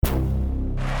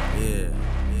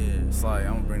It's like,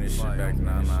 I'ma bring this shit back to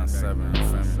 997, you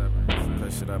feel me?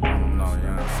 Put shit up on the know, you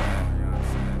know what I'm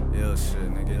saying? Ill shit,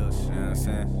 nigga, ill shit, you know what I'm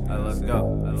saying? Hey, let's go,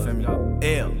 you feel me?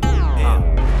 Ill, Murda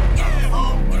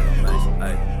Mace,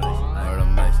 ayy, Murda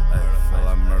Mace, ayy, feel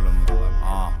like Murda Mace,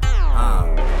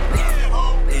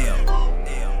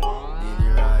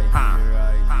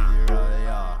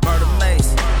 Murda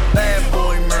Mace, bad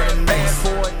boy, Murda Mace,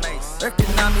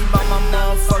 recognize me by my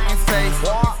motherfucking face,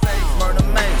 Murda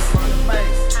Mace,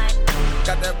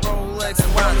 got that Rolex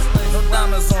watch, no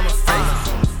diamonds on the face,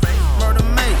 Murda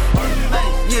Mace,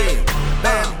 yeah,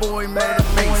 bad boy, Murda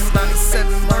Mace,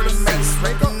 97 Murda Mace,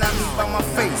 recognize me by my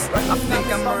face, I think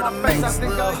I'm Murda Mace,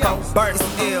 little hoe, burst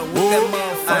ill with that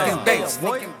motherfucking bass,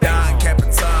 Don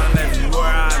Capitan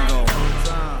everywhere I go,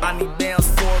 I need bands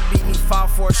for a beat me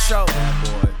 5 for a show,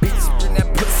 bitches bring that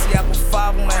pussy apple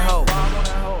 5 on that hoe,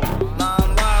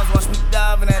 9 lives, watch me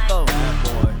dive in that though,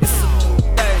 it's a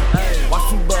new day,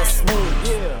 watch me bust smooth,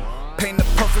 paint the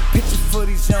perfect picture for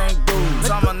these young